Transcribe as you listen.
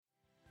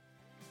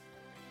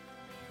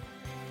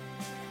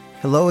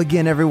Hello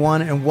again,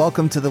 everyone, and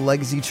welcome to the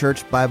Legacy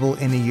Church Bible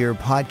in a Year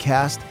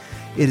podcast.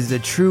 It is a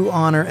true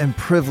honor and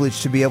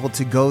privilege to be able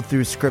to go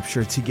through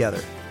Scripture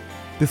together.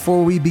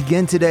 Before we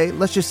begin today,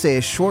 let's just say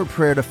a short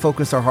prayer to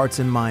focus our hearts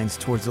and minds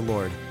towards the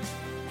Lord.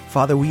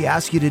 Father, we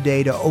ask you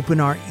today to open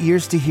our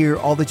ears to hear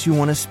all that you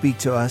want to speak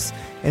to us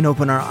and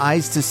open our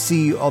eyes to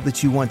see all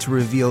that you want to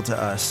reveal to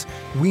us.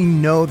 We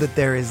know that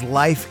there is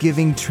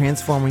life-giving,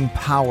 transforming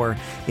power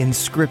in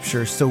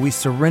Scripture, so we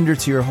surrender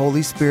to your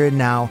Holy Spirit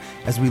now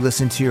as we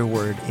listen to your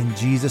word. In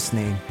Jesus'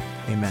 name,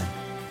 amen.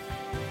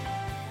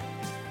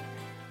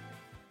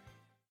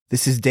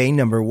 This is day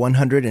number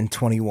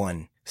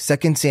 121,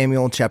 2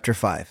 Samuel chapter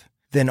 5.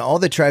 Then all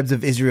the tribes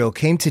of Israel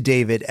came to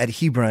David at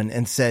Hebron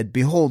and said,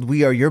 "Behold,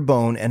 we are your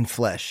bone and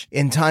flesh.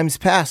 In times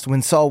past,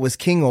 when Saul was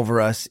king over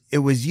us, it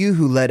was you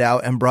who led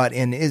out and brought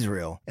in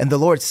Israel. And the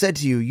Lord said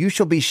to you, you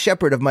shall be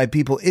shepherd of my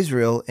people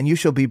Israel, and you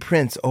shall be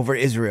prince over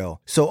Israel."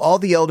 So all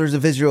the elders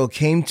of Israel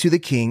came to the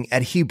king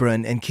at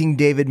Hebron, and King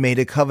David made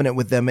a covenant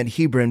with them at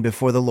Hebron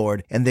before the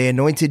Lord, and they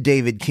anointed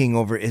David king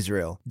over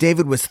Israel.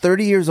 David was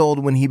 30 years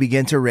old when he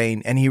began to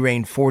reign, and he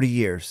reigned 40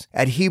 years.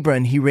 At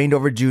Hebron he reigned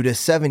over Judah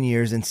 7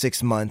 years and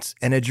 6 months,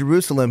 and at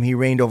Jerusalem he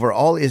reigned over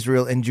all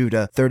Israel and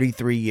Judah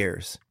 33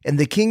 years. And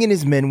the king and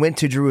his men went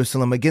to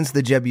Jerusalem against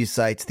the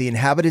Jebusites, the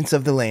inhabitants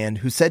of the land,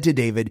 who said to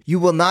David, "You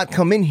will not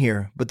come in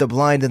here, but the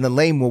blind and the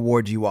lame will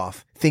ward you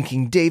off,"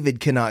 thinking David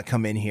cannot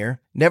come in here.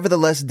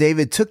 Nevertheless,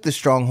 David took the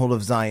stronghold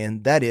of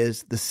Zion, that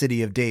is, the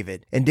city of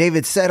David. And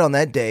David said on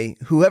that day,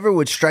 "Whoever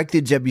would strike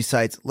the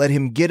Jebusites, let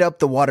him get up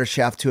the water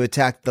shaft to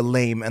attack the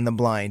lame and the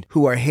blind,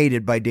 who are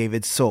hated by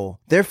David's soul.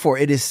 Therefore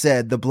it is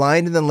said, the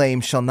blind and the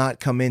lame shall not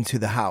come into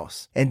the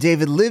house." And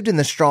David lived in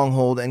the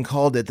stronghold and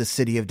called it the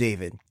city of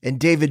David. And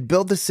David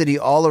built the city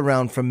all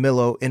around from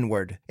Millo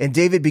inward. And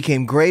David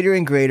became greater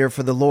and greater,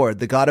 for the Lord,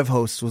 the God of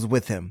hosts, was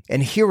with him.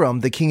 And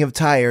Hiram, the king of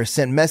Tyre,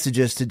 sent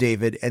messages to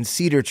David, and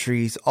cedar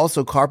trees,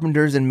 also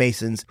carpenters and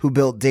masons, who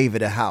built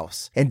David a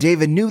house. And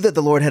David knew that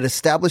the Lord had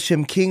established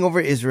him king over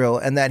Israel,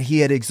 and that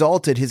he had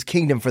exalted his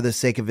kingdom for the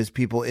sake of his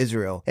people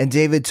Israel. And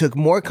David took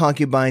more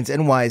concubines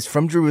and wives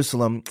from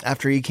Jerusalem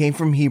after he came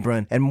from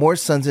Hebron, and more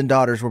sons and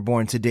daughters were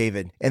born to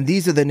David. And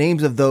these are the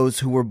names of those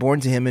who were born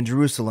to him in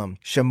Jerusalem: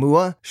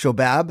 Shammua,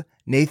 Shobab,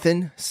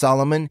 Nathan,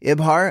 Solomon,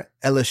 Ibhar,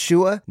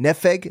 Elishua,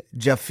 Nepheg,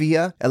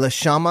 Japhia,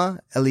 Elishama,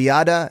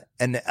 Eliada,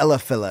 and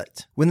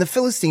Eliphelet. When the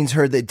Philistines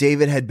heard that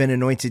David had been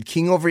anointed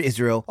king over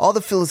Israel, all the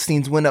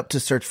Philistines went up to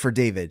search for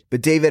David.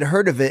 But David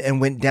heard of it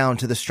and went down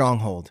to the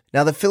stronghold.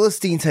 Now the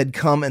Philistines had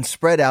come and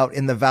spread out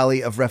in the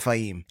valley of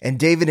Rephaim. And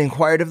David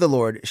inquired of the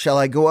Lord, "Shall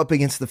I go up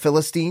against the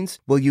Philistines?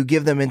 Will you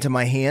give them into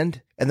my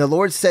hand?" And the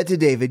Lord said to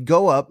David,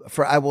 "Go up,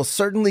 for I will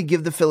certainly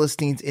give the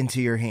Philistines into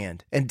your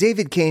hand." And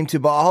David came to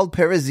Baal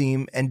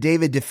Perazim, and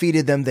David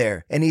defeated them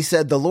there. And he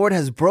said, "The Lord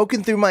has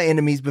broken through my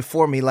enemies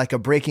before me like a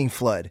breaking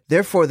flood."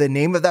 Therefore the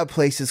name of that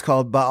place is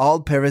called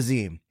Baal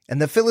Perazim.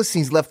 And the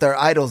Philistines left their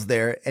idols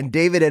there, and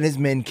David and his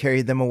men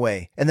carried them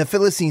away. And the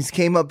Philistines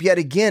came up yet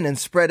again and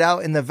spread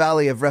out in the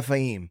valley of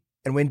Rephaim.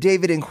 And when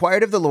David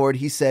inquired of the Lord,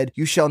 he said,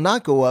 "You shall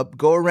not go up,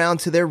 go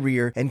around to their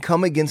rear, and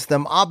come against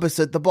them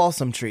opposite the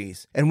balsam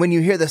trees. And when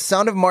you hear the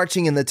sound of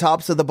marching in the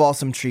tops of the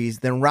balsam trees,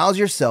 then rouse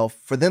yourself,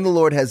 for then the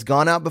Lord has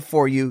gone out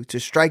before you to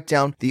strike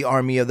down the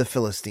army of the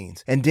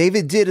Philistines." And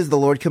David did as the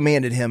Lord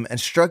commanded him, and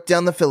struck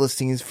down the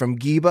Philistines from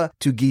Geba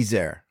to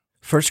Gezer.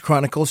 1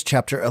 Chronicles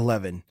chapter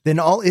 11. Then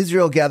all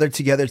Israel gathered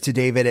together to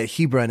David at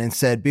Hebron and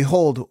said,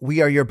 "Behold,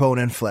 we are your bone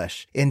and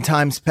flesh. In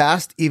times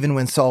past, even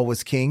when Saul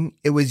was king,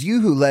 it was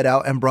you who led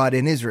out and brought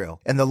in Israel.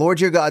 And the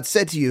Lord your God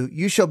said to you,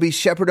 you shall be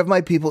shepherd of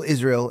my people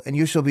Israel, and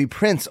you shall be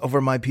prince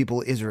over my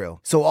people Israel."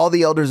 So all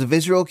the elders of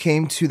Israel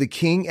came to the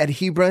king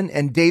at Hebron,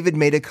 and David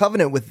made a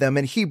covenant with them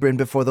at Hebron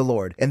before the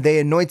Lord. And they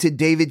anointed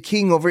David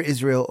king over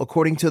Israel,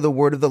 according to the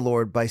word of the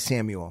Lord by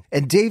Samuel.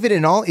 And David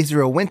and all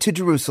Israel went to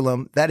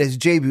Jerusalem, that is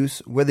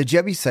Jebus, where the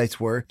Jebusites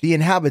were, the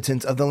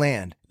inhabitants of the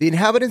land. The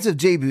inhabitants of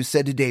Jebus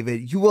said to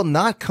David, "You will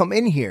not come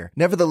in here."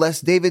 Nevertheless,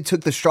 David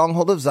took the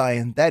stronghold of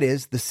Zion, that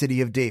is, the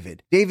city of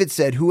David. David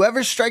said,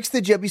 "Whoever strikes the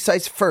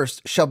Jebusites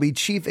first shall be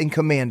chief and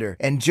commander."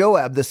 And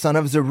Joab the son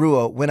of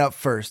Zeruiah went up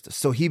first,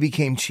 so he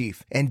became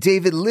chief. And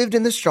David lived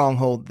in the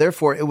stronghold,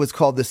 therefore it was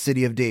called the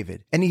city of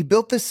David. And he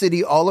built the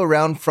city all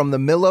around from the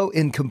Millo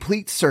in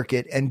complete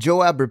circuit, and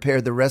Joab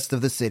repaired the rest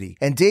of the city.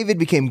 And David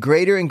became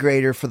greater and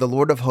greater, for the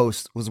Lord of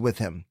hosts was with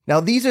him.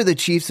 Now these are the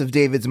chiefs of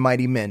David's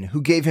mighty men,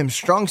 who gave him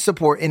strong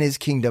support in his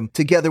kingdom,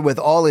 together with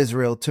all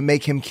Israel, to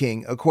make him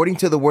king, according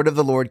to the word of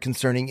the Lord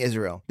concerning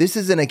Israel. This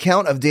is an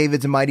account of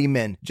David's mighty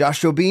men.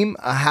 Joshobim,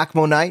 a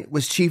Hachmonite,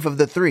 was chief of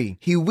the three.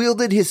 He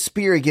wielded his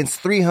spear against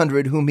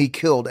 300 whom he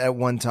killed at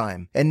one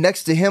time. And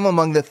next to him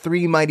among the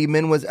three mighty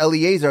men was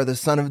Eleazar, the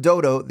son of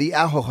Dodo, the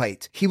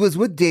Ahohite. He was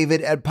with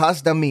David at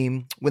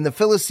Pasdamim when the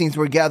Philistines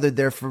were gathered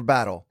there for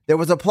battle. There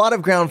was a plot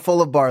of ground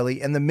full of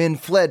barley, and the men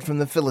fled from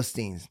the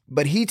Philistines.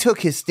 But he took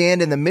his stand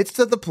in the midst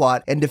of the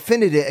plot and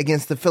defended it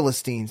against the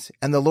Philistines,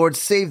 and the Lord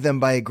saved them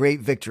by a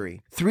great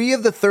victory. 3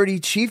 of the 30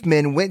 chief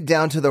men went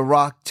down to the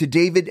rock to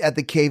David at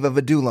the cave of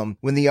Adullam,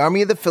 when the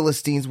army of the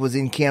Philistines was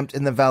encamped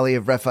in the valley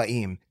of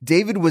Rephaim.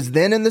 David was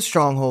then in the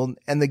stronghold,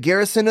 and the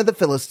garrison of the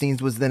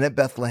Philistines was then at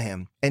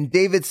Bethlehem. And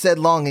David said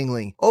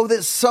longingly, "Oh,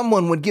 that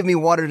someone would give me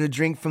water to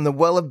drink from the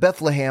well of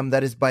Bethlehem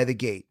that is by the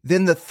gate."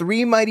 Then the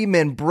 3 mighty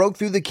men broke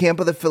through the camp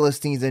of the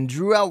Philistines and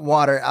drew out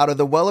water out of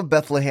the well of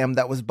Bethlehem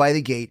that was by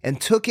the gate, and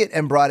took it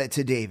and brought it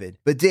to David.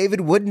 But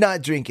David would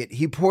not drink it.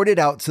 He poured it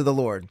out to the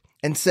Lord,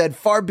 and said,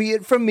 "Far be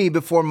it from me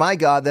before my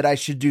God that I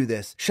should do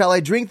this. Shall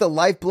I drink the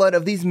lifeblood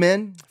of these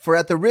men? For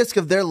at the risk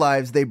of their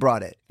lives they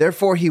brought it."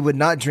 Therefore he would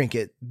not drink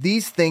it.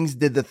 These things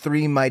did the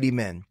 3 mighty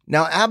men.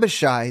 Now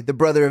Abishai, the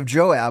brother of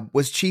Joab,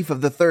 was chief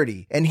of the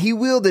 30, and he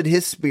wielded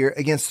his spear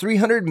against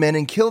 300 men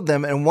and killed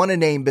them and won a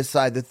name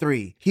beside the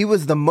 3. He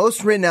was the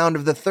most renowned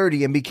of the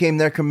 30 and became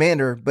their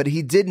commander, but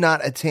he did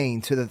not attain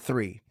to the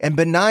 3. And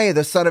Benaiah,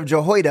 the son of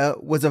Jehoiada,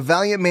 was a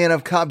valiant man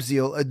of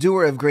Kabzeel, a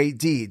doer of great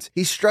deeds.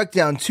 He struck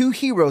down 2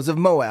 heroes of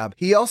Moab.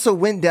 He also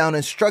went down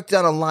and struck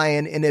down a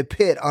lion in a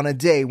pit on a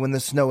day when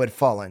the snow had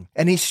fallen.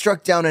 And he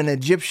struck down an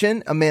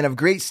Egyptian, a man of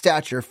great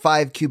stature,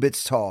 5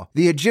 cubits tall.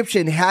 The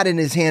Egyptian had in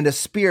his hand a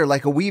spear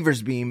like a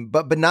weaver's beam,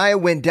 but Benaiah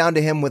went down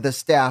to him with a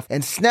staff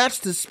and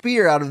snatched the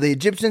spear out of the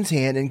Egyptian's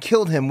hand and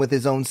killed him with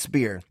his own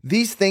spear.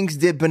 These things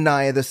did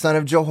Benaiah, the son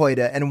of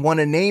Jehoiada, and won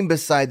a name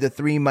beside the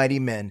 3 mighty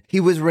men. He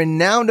was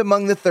renowned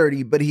among the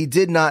 30, but he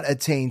did not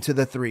attain to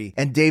the 3.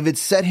 And David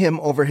set him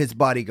over his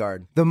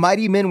bodyguard. The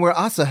mighty men were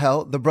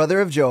Asahel, the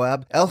brother of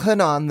Joab,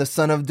 Elhanan, the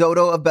son of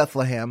Dodo of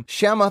Bethlehem,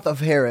 Shammath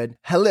of Harod,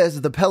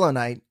 Helez the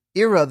Pelonite,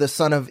 Ira the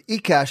son of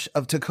Ikash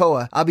of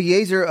Tekoa,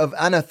 Abiezer of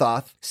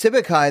Anathoth,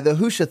 Sibbecai the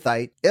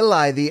Hushathite,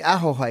 Eli the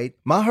Ahohite,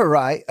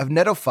 Maharai of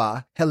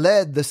Netophah,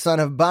 Heled the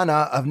son of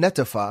Bana of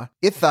Netophah,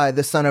 Ithai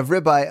the son of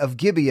Ribai of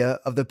Gibeah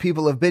of the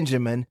people of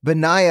Benjamin,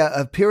 Benaiah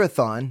of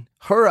Pirathon,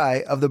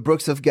 Hurai of the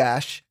brooks of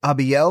Gash,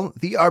 Abiel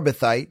the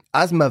Arbathite,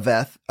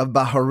 Asmaveth of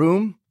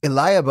Baharum,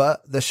 Eliabah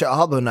the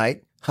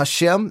Shaalbonite,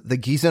 Hashem the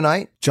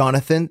Gizonite,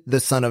 Jonathan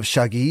the son of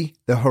Shagi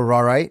the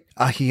Hararite,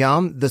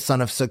 Ahiam the son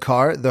of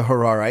Sakar the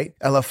Hararite,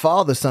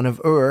 Eliphal the son of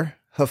Ur,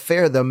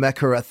 Hepher the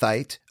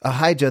Mecherathite,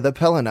 Ahijah the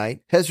Pelonite,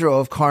 Hezro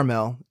of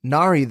Carmel,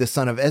 Nari the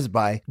son of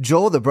Ezbai,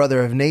 Joel the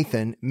brother of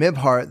Nathan,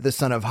 Mibhar the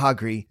son of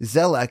Hagri,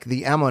 Zelek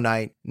the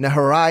Ammonite,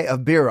 Neharai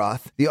of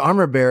Beeroth, the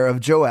armor-bearer of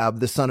Joab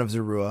the son of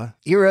Zeruiah,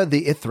 Ira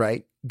the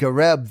Ithrite,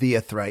 Gareb the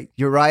Ithrite,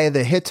 Uriah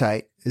the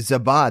Hittite,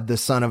 Zabad the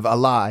son of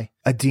Alai,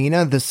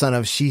 Adina the son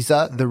of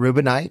Shiza the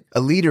Reubenite,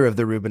 a leader of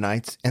the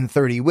Reubenites, and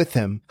 30 with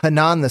him,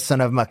 Hanan the son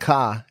of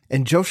Makkah,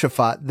 and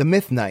Joshaphat the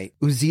Mithnite,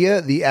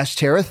 Uzziah the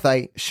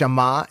Ashterathite,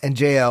 Shammah and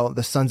Jael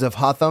the sons of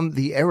Hotham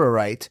the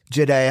Ararite,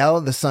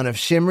 Jediel the son of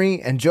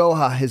Shimri, and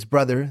Joah his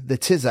brother the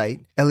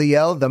Tizite,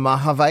 Eliel the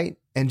Mahavite,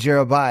 and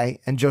Jerubai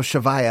and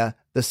Joshaviah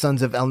the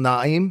sons of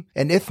Elnaim,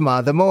 and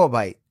Ithma the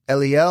Moabite,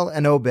 Eliel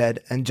and Obed,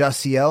 and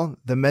Jasiel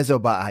the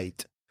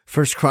Mezobaite.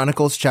 1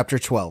 Chronicles chapter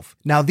 12.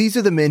 Now these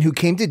are the men who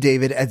came to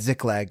David at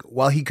Ziklag,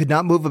 while he could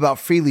not move about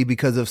freely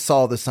because of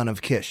Saul the son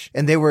of Kish.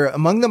 And they were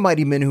among the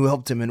mighty men who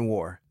helped him in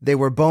war. They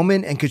were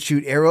bowmen and could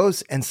shoot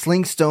arrows and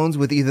sling stones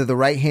with either the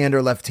right hand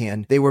or left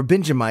hand. They were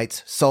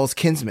Benjamites, Saul's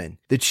kinsmen.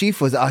 The chief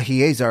was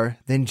Ahiezer,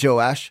 then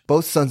Joash,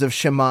 both sons of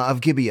Shema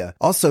of Gibeah.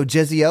 Also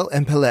Jeziel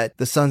and Pelet,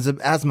 the sons of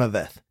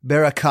Asmaveth.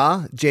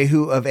 Berakah,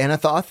 Jehu of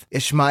Anathoth,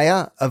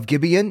 Ishmaiah of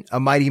Gibeon, a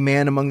mighty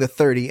man among the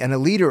 30 and a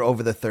leader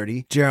over the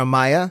 30,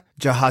 Jeremiah,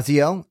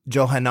 Jahaziel,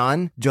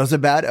 Johanan,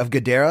 Jozabad of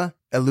Gedera,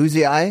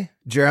 Eluzai,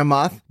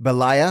 Jeremoth,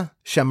 Beliah,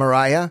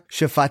 Shemariah,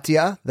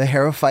 Shephatiah, the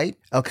Heraphite,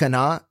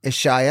 Elkanah,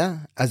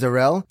 Ishiah,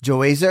 Azarel,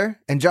 Joazer,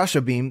 and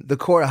Joshabim, the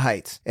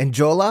Korahites, and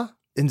Jola,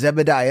 and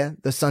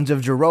Zebediah, the sons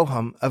of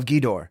Jeroham of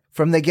Gedor.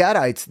 From the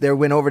Gadites there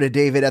went over to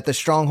David at the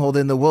stronghold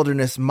in the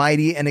wilderness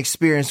mighty and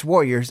experienced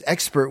warriors,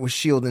 expert with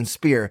shield and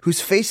spear, whose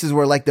faces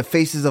were like the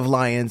faces of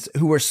lions,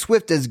 who were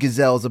swift as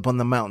gazelles upon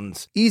the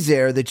mountains.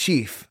 Ezer the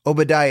chief,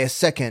 Obadiah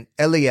second,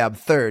 Eliab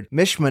third,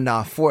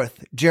 Mishmanah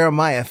fourth,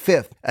 Jeremiah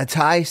fifth,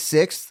 Attai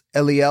sixth,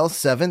 Eliel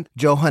seventh,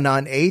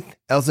 Johanan eighth,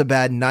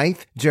 Elzabad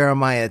ninth,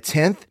 Jeremiah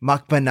 10th,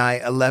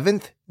 Machbanai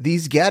 11th.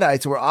 These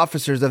Gadites were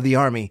officers of the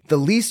army. The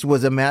least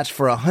was a match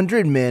for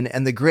 100 men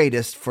and the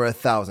greatest for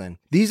 1,000.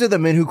 These are the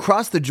men who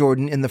crossed the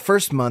Jordan in the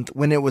first month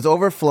when it was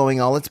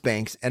overflowing all its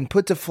banks and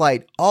put to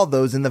flight all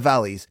those in the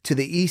valleys to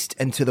the east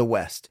and to the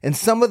west. And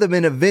some of the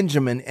men of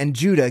Benjamin and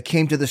Judah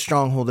came to the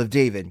stronghold of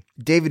David.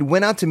 David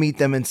went out to meet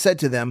them and said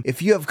to them,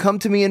 "If you have come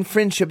to me in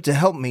friendship to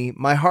help me,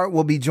 my heart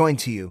will be joined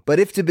to you. But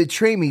if to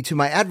betray me to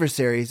my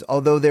adversaries,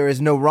 although there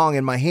is no wrong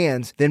in my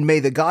hands, then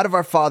may the God of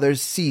our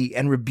fathers see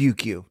and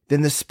rebuke you."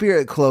 Then the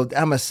Spirit clothed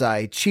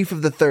Amasai, chief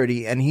of the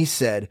 30, and he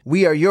said,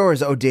 "We are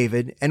yours, O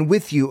David, and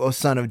with you, O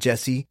son of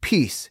Jesse.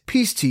 Peace,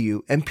 peace to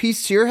you, and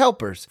peace to your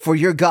helpers, for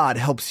your God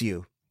helps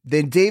you."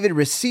 Then David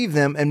received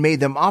them and made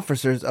them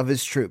officers of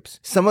his troops.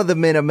 Some of the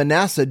men of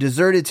Manasseh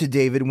deserted to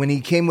David when he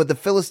came with the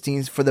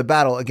Philistines for the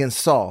battle against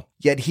Saul.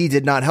 Yet he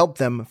did not help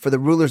them, for the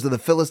rulers of the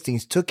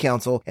Philistines took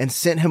counsel and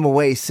sent him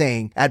away,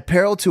 saying, "At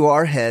peril to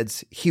our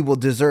heads, he will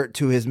desert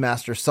to his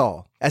master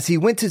Saul." As he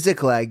went to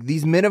Ziklag,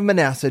 these men of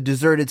Manasseh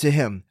deserted to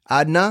him: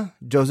 Adnah,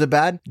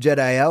 Jozabad,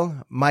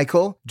 Jediel,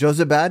 Michael,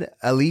 Jozabad,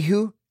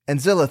 Elihu, and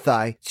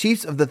Zilithai,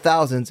 chiefs of the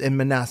thousands in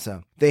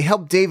Manasseh. They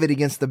helped David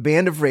against the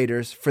band of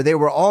raiders, for they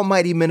were all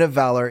mighty men of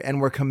valor and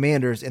were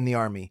commanders in the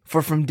army.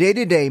 For from day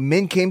to day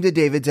men came to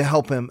David to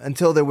help him,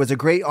 until there was a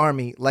great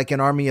army, like an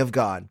army of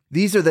God.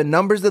 These are the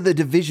numbers of the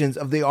divisions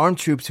of the armed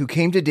troops who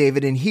came to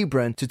David in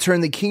Hebron to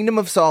turn the kingdom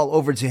of Saul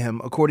over to him,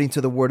 according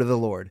to the word of the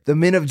Lord. The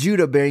men of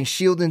Judah bearing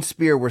shield and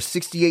spear were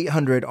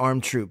 6,800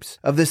 armed troops.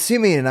 Of the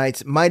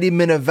Simeonites, mighty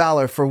men of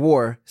valor for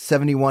war,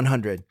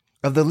 7,100.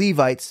 Of the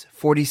Levites,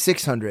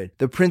 4,600.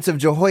 The prince of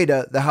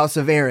Jehoiada, the house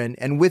of Aaron,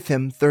 and with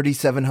him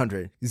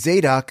 3,700.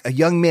 Zadok, a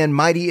young man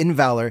mighty in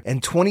valor,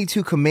 and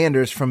 22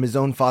 commanders from his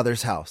own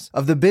father's house.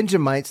 Of the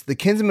Benjamites, the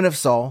kinsmen of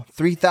Saul,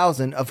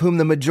 3,000, of whom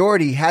the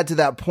majority had to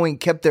that point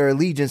kept their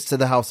allegiance to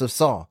the house of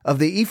Saul. Of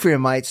the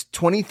Ephraimites,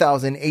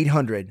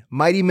 20,800.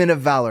 Mighty men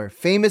of valor,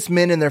 famous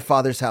men in their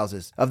father's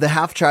houses. Of the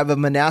half-tribe of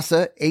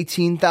Manasseh,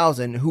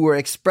 18,000, who were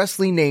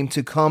expressly named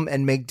to come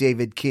and make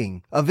David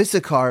king. Of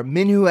Issachar,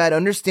 men who had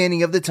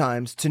understanding of the times,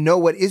 to know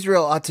what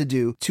Israel ought to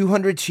do,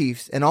 200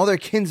 chiefs, and all their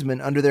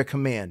kinsmen under their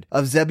command.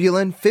 Of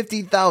Zebulun,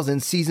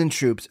 50,000 seasoned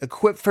troops,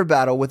 equipped for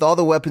battle with all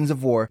the weapons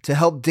of war, to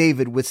help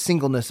David with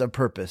singleness of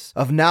purpose.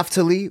 Of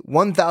Naphtali,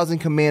 1,000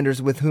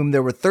 commanders, with whom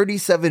there were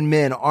 37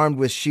 men armed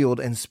with shield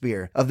and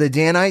spear. Of the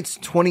Danites,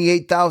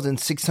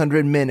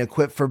 28,600 men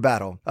equipped for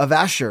battle. Of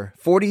Asher,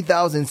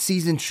 40,000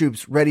 seasoned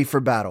troops ready for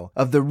battle.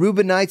 Of the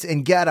Reubenites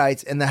and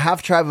Gadites and the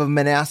half-tribe of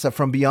Manasseh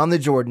from beyond the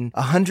Jordan,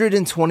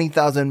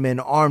 120,000 men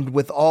armed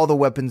with all the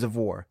weapons of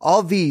war.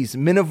 All these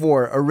men of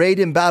war, arrayed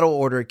in battle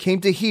order,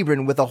 came to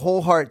Hebron with a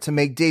whole heart to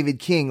make David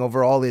king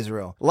over all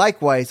Israel.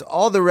 Likewise,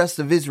 all the rest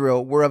of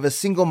Israel were of a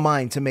single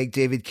mind to make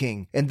David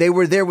king. And they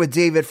were there with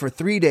David for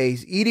 3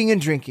 days, eating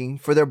and drinking,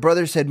 for their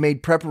brothers had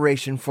made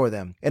preparation for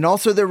them. And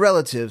also their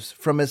relatives,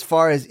 from as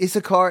far as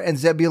Issachar and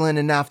Zebulun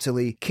and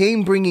Naphtali,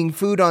 came bringing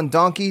food on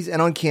donkeys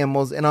and on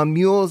camels and on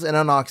mules and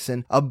on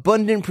oxen,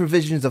 abundant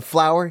provisions of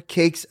flour,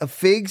 cakes of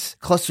figs,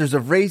 clusters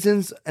of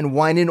raisins, and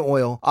wine and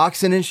oil,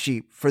 oxen and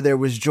sheep, for there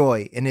was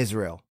joy in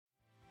Israel.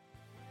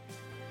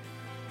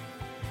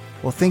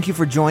 Well, thank you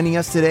for joining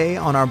us today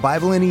on our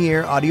Bible in a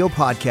Year audio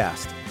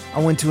podcast. I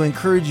want to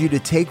encourage you to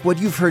take what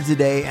you've heard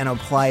today and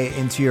apply it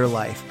into your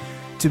life,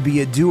 to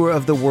be a doer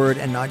of the word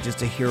and not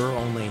just a hearer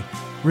only.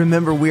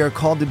 Remember, we are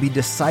called to be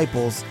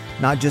disciples,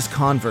 not just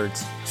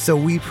converts. So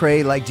we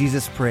pray like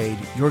Jesus prayed,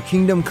 "Your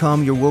kingdom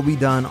come, your will be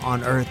done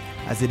on earth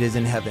as it is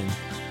in heaven."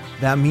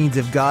 That means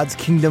if God's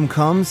kingdom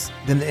comes,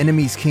 then the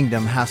enemy's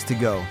kingdom has to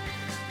go.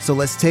 So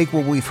let's take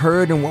what we've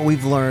heard and what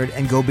we've learned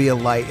and go be a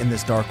light in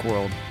this dark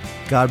world.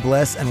 God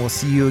bless, and we'll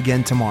see you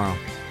again tomorrow.